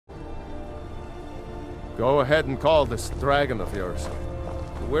Go ahead and call this dragon of yours.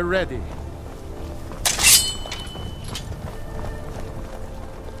 We're ready.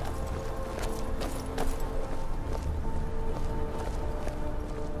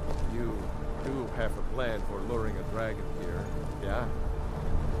 You do have a plan for luring a dragon here, yeah?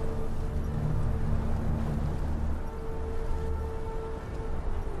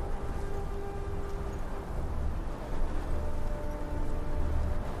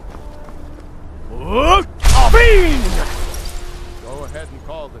 Odahviing! Go ahead and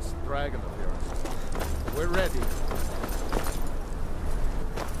call this dragon of yours. We're ready.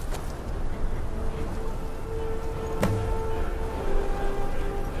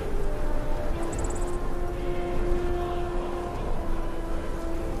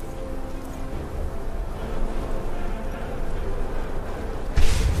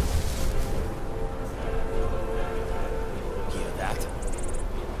 Hear that?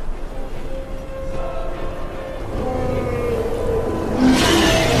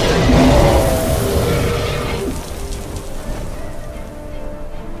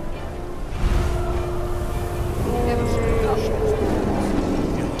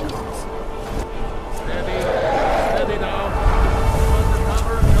 Steady now.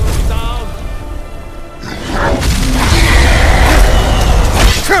 Undercover until he's down.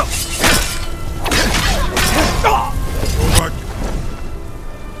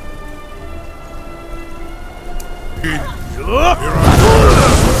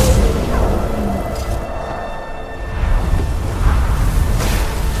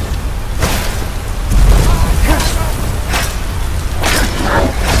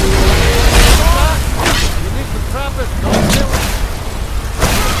 You need to trap it, don't kill it.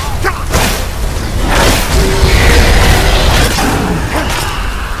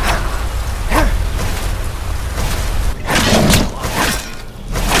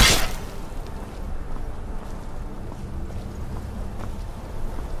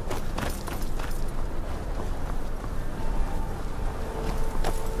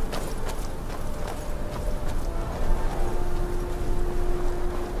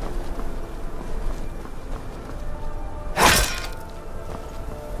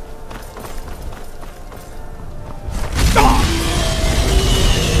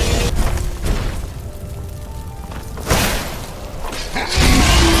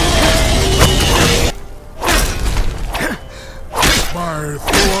 My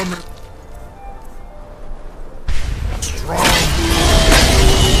form is strong.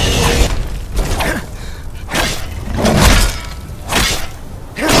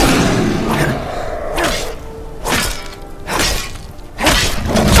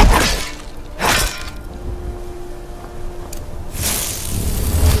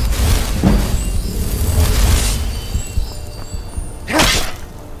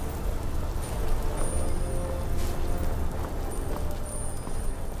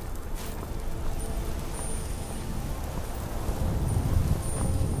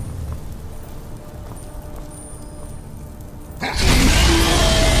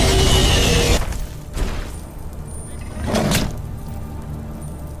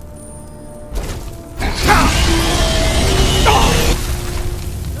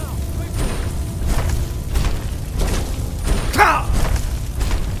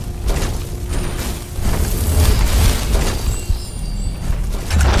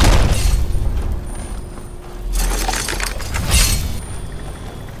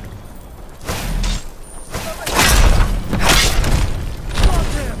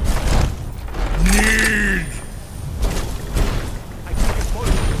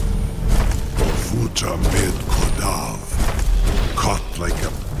 Mid Kodav, caught like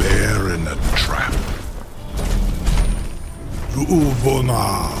a bear in a trap.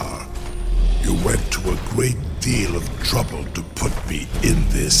 Lu'uvonar, you went to a great deal of trouble to put me in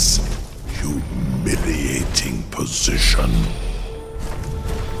this humiliating position.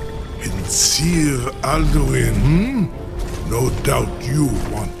 Sir Alduin, no doubt you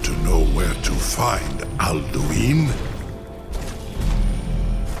want to know where to find Alduin.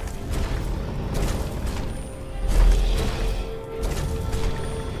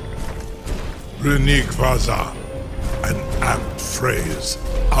 Renikvaza, an apt phrase.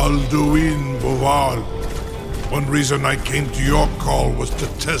 Alduin Boval. One reason I came to your call was to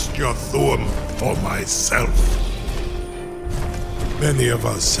test your Thuum for myself. Many of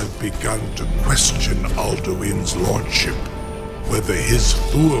us have begun to question Alduin's lordship, whether his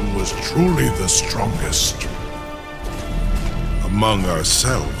Thuum was truly the strongest. Among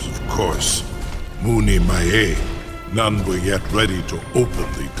ourselves, of course, Muni Mae, none were yet ready to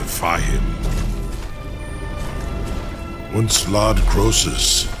openly defy him. Once Lord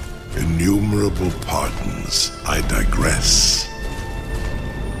Croesus, Innumerable pardons, I digress.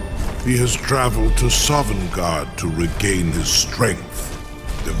 He has traveled to Sovngarde to regain his strength,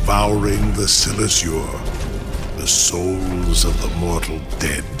 devouring the Silesure, the souls of the mortal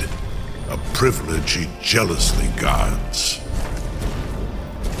dead, a privilege he jealously guards.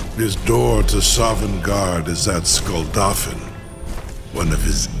 His door to Sovngarde is at Skuldafn, one of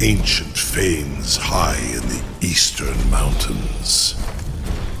his ancient fanes high in the eastern mountains.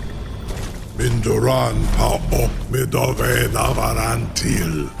 Mindoran pa ok midove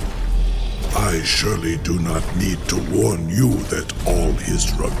navarantil. I surely do not need to warn you that all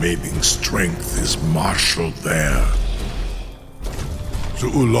his remaining strength is marshaled there.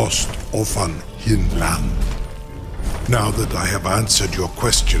 Zuulost ofan hinlan. Now that I have answered your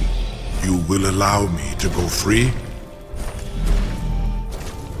question, you will allow me to go free?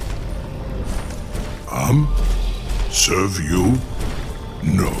 Serve you?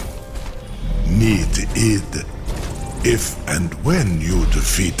 No. Need id. If and when you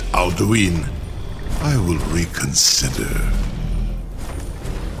defeat Odahviing, I will reconsider.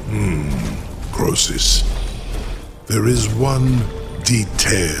 Croesus. There is one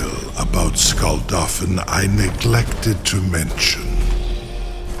detail about Skuldafn I neglected to mention.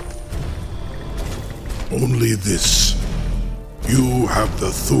 Only this. You have the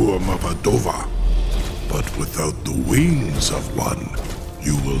Thuum of a Dova, but without the wings of one,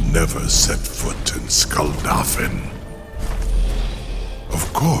 you will never set foot in Skuldafn.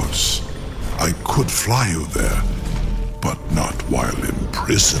 Of course, I could fly you there, but not while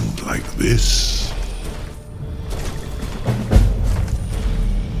imprisoned like this.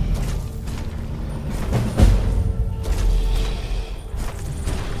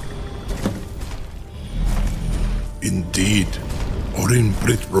 Indeed, Orin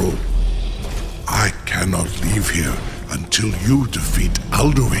Britbro, I cannot leave here until you defeat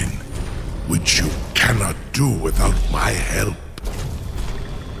Alduin, which you cannot do without my help.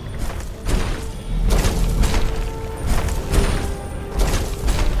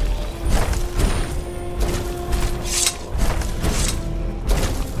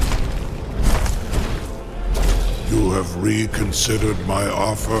 You have reconsidered my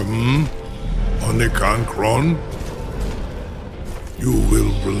offer, Onikan Kron? You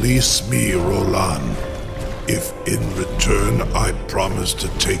will release me, Roland, if in return I promise to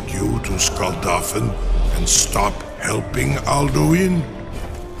take you to Skuldafn and stop helping Alduin?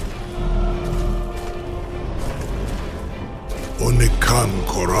 Onikan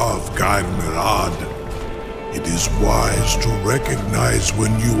Korav Gain Mirad. It is wise to recognize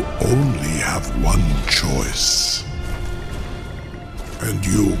when you only have one choice. And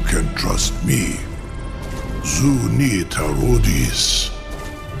you can trust me. Zuni Tarudis.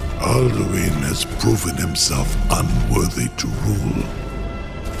 Alduin has proven himself unworthy to rule.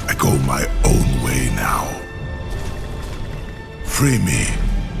 I go my own way now. Free me,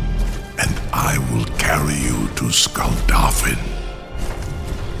 and I will carry you to Skuldafn.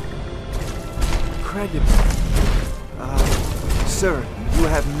 Incredible. Sir, you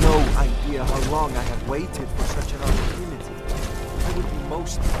have no idea how long I have waited for such an opportunity. I would be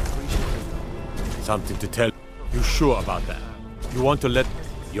most appreciative. Something to tell you sure about that? You want to let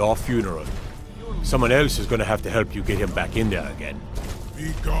your funeral? Someone else is gonna have to help you get him back in there again.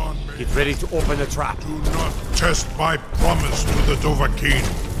 Be gone, man. Get ready to open the trap. Do not test my promise to the Dovahkiin.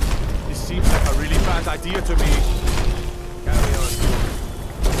 This seems like a really bad idea to me. Carry on.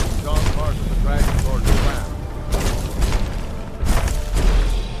 It's all part of the Dragonborn's plan.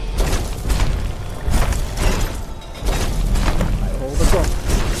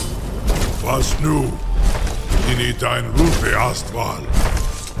 Was nu? Ini dein Rufe Astval.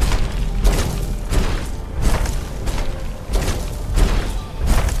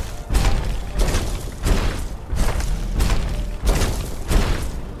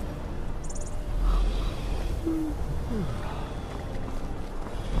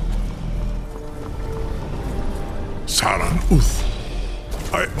 Saran Uth,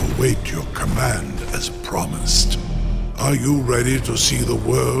 I await your command as promised. Are you ready to see the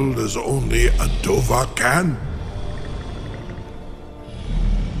world as only a Dova can?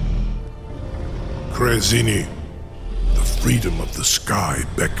 Krezini, the freedom of the sky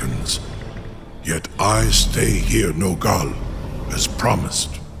beckons. Yet I stay here, Nogal, as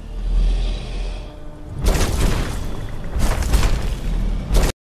promised.